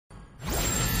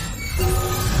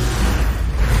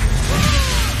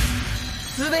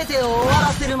全てを終わ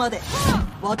らせるまで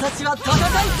私は戦い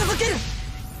続ける。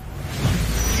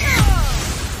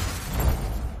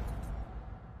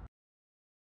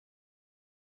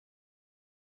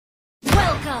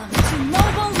Welcome to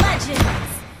Mobile Legends!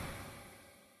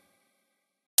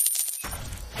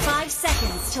 5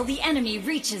 seconds till the enemy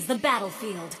reaches the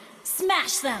battlefield.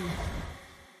 Smash them!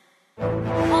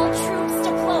 All troops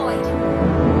deployed!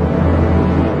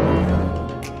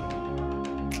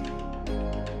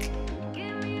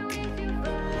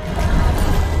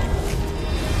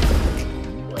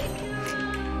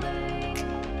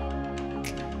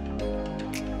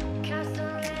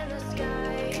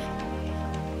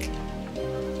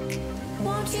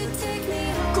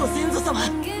 Go ご先祖様、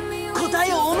答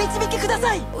えをお導きくだ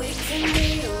さい。真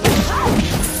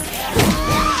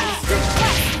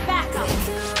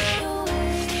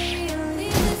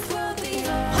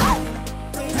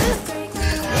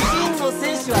の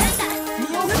戦士は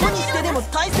身を粉にしてでも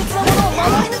大切なものを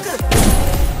守り抜く。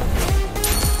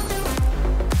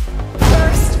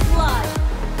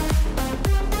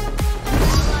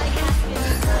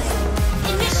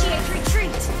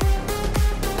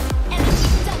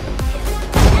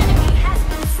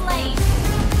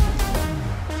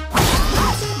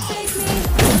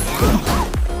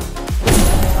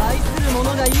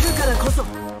がいるからこそ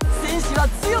戦士は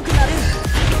強くなれる。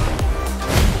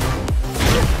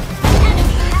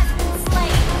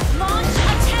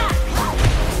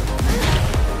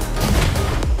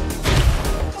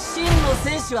真の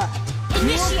戦士は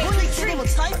身を粉にしてでも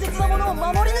大切なものを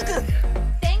守り抜く。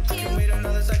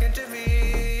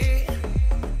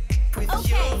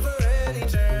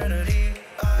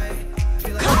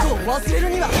過去を忘れる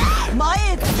には前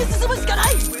へ突き進むしかな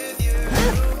い。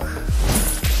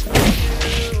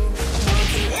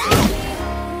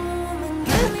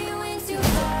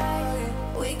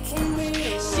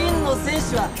真の戦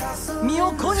士は身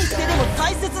を粉にしてでも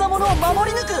大切なものを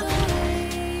守り抜く。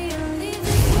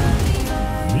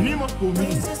ミニマップを見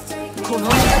る。この身が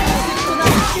大切とな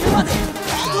りきるまで人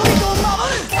々を守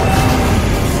る。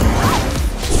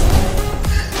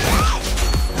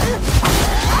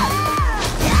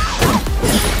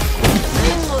真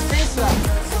の戦士は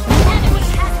大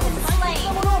切な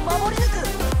ものを守り抜く。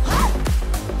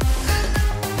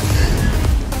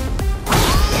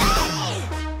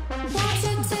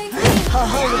母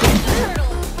上、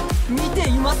見て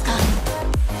いますか。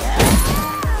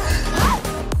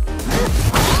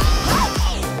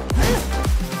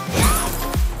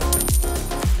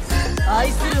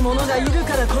愛する者がいる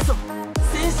からこそ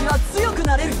戦士は強く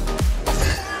なれる。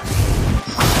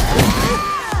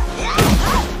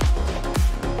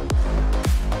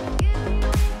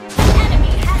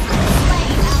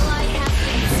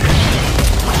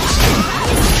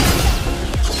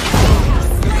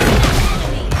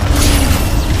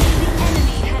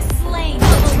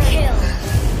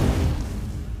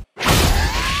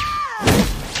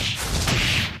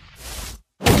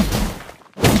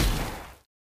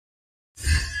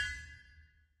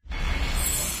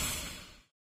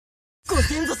ご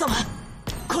先祖様、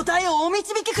答えをお導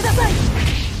きください。一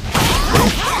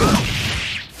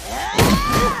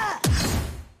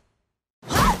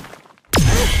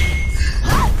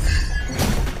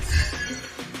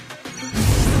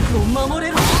族を守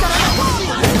れる力が欲しい。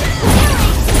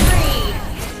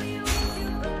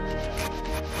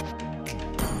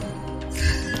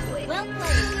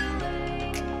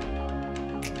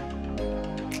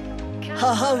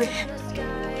母上、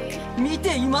見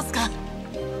ていますか。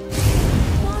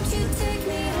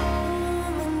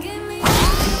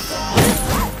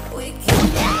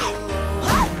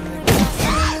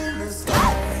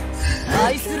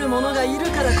愛する者がいる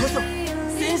からこそ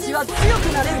戦士は強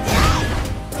くなれる。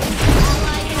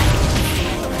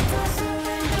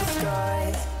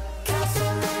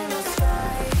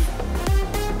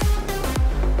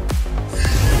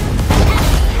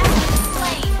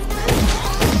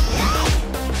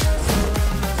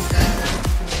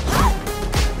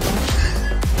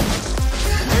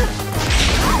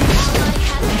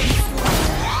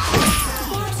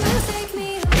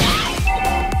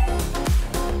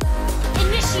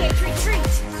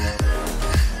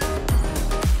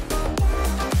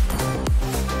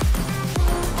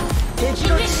敵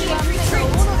の力を見せた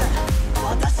者が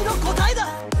私の答えだ。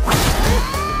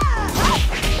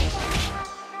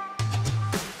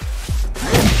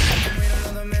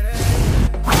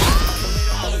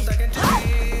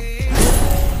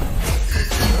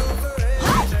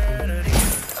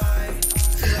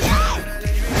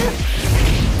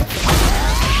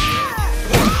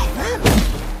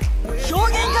表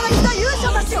現から来た勇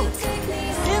者たちよ、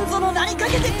先祖の名にか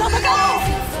けて戦おう。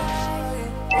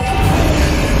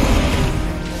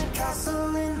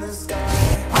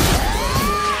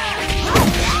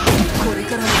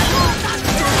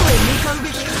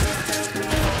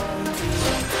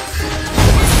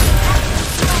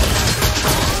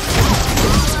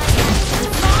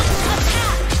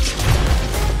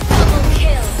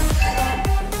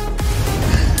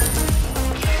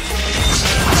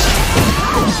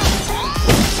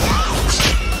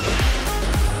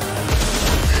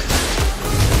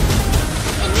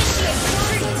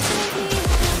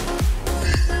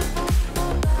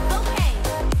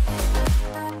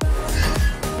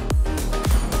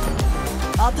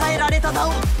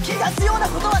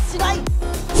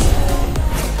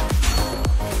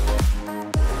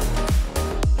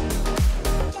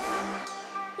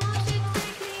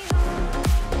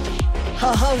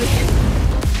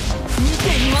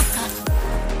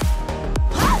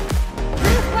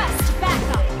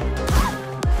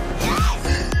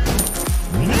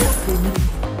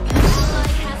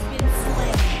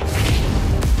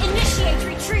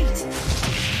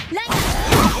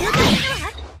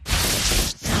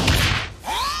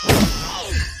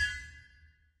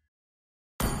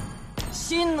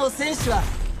真の戦士は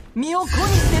身を粉に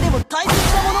してでも大切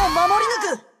なものを守り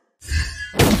抜く。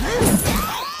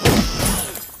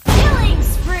Killing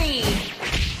spree!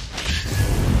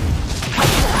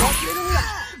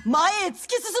 前へ突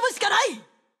き進むしかない。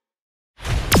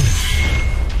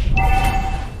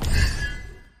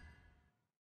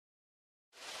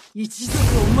一族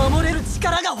を守れる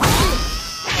力が欲しい。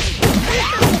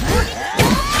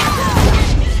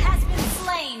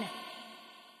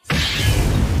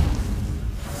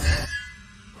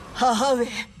母上、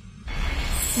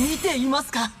見ていま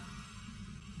すか。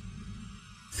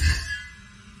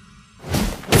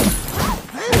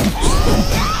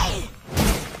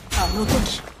あの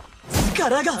時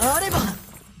力があれば。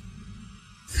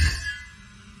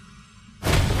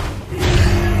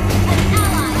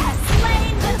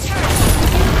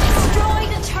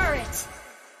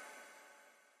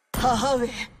母上、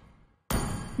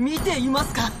見ていま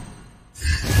すか。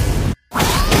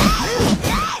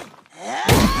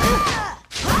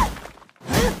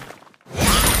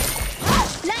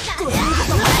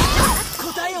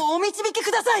答えをお導き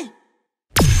ください。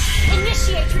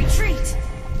Initiate retreat!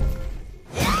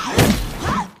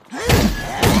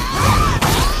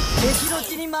 敵の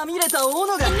血にまみれた斧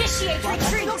が Initiate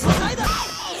私の retreat! 答えだ。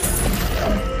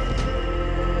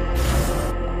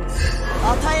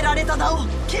与えられた名を汚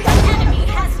す。 Enemy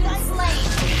has been slain!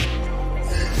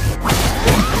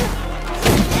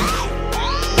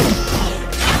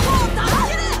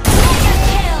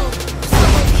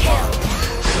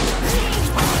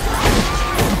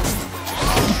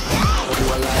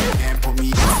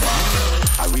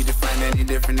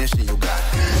 Definition you got.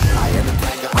 I am the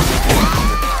tiger. I'm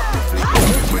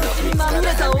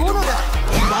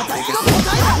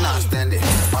not standing.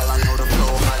 All I know the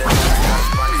flow, how the guys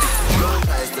running. Blow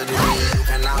ties to the knee, you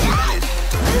cannot manage.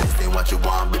 This ain't what you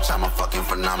want, bitch. I'm a fucking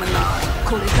phenomenon.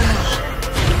 これからは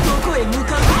どこへ向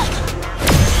かうべきか。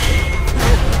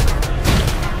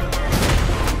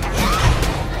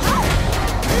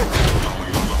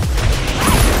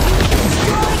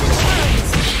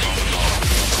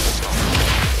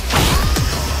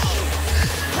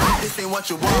What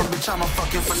you want, bitch, I'm a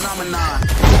fucking phenomenon.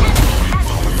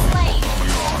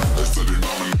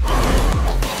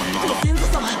 ご先祖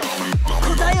様、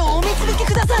答えをお導き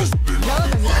ください。ロー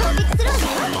ドに攻撃するわ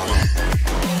よ。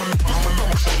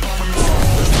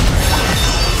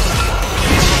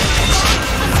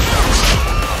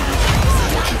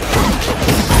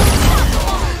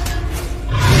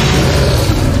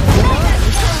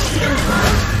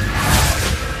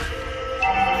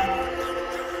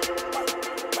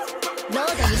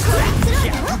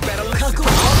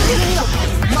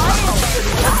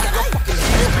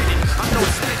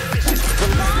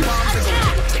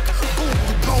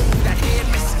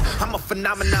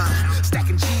Phenomenon,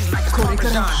 stacking cheese like a これか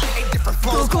らは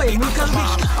どこへ向かうべき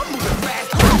か。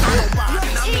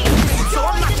 So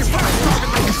I'm not your first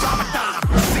talking like it's Ramadan.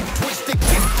 Sick, twisted,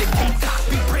 gifted, can't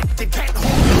copy, printed, can't hold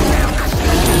me down.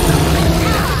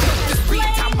 Just read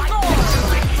time, my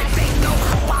convicted. They know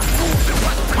how I move and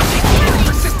what's predicted.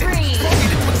 Persistent, spoken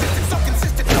into existence, so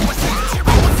consistent. No assistance here,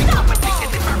 I wasn't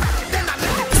competition. If I rap it, then I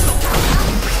let it so time.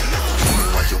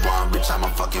 What you want, bitch, I'm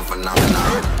a fucking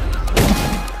phenomenon.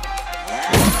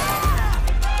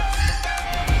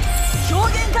 表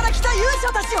現から来た勇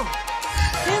者たちよ、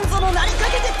先祖の名にか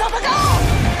けて戦おう。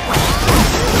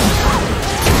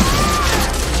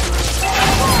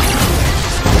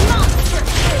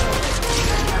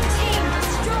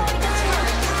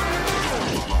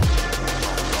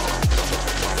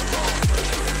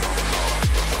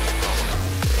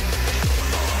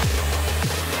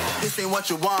This ain't what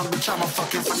you want, bitch, I'm a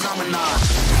fucking phenomenon.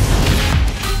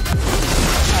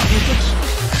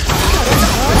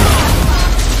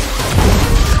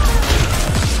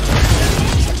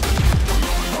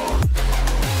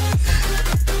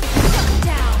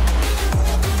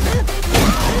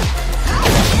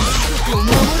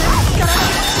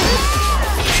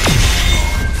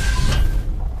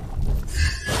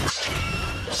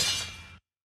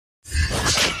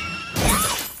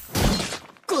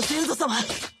 ご先祖様、答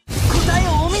え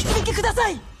をお導きくださ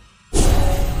い。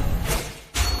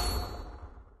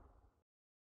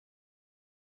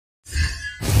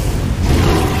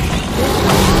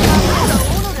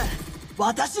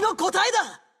私の答え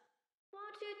だ。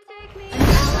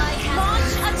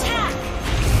 Launch attack!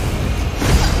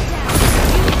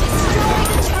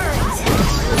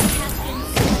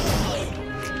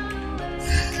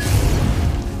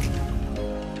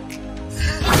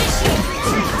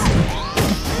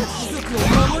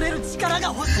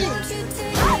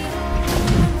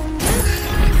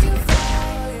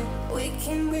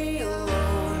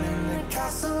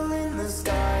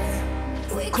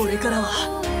 これから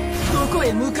はどこ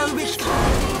へ向かうべきか。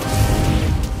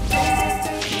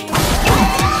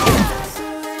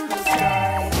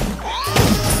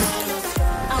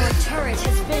Our turret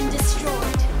has been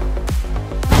destroyed.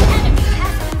 Enemy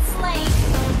has been slain.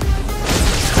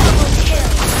 Double kill.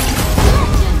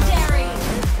 Legendary.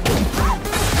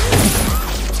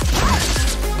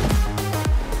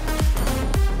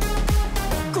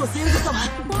 ご先祖様、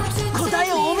答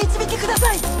えをお導きくだ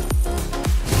さい。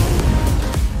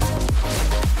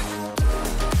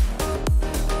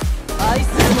愛す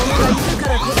る者がいるか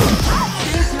らこそ戦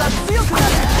士は強くなる。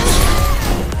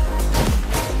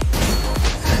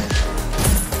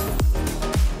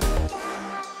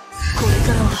これ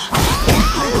からは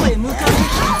どこへ向かうべき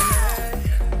か。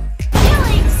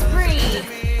Killing spree.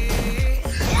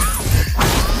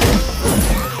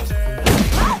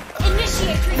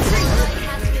 Initiate retreat.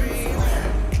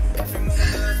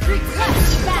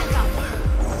 Request backup.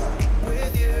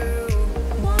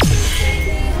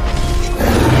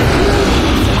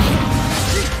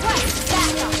 Request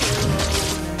backup.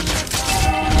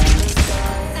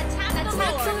 Attack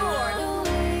the Lord.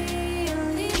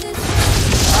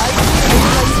 愛する者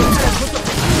がいるからこそ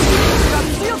戦士は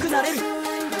強くなれる。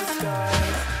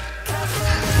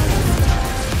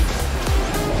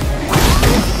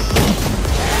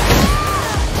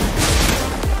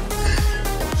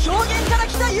表現から来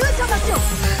た勇者たちよ、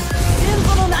先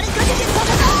祖の名にかけて戦お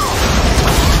う。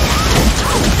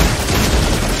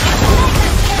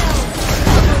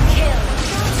Double kill.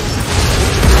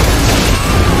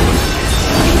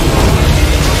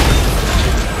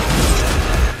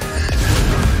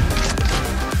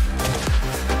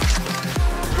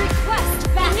 Request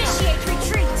back. Initiate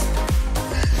retreat.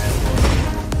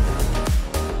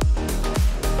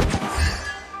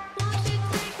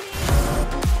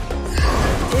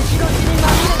 敵の血にま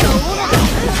みれた斧だ。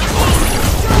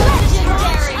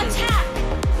 Legendary attack.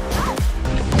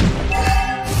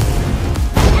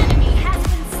 Enemy has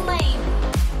been slain.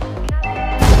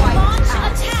 Launch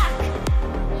attack.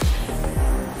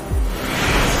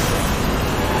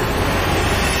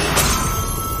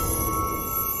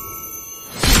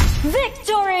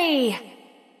 Victory!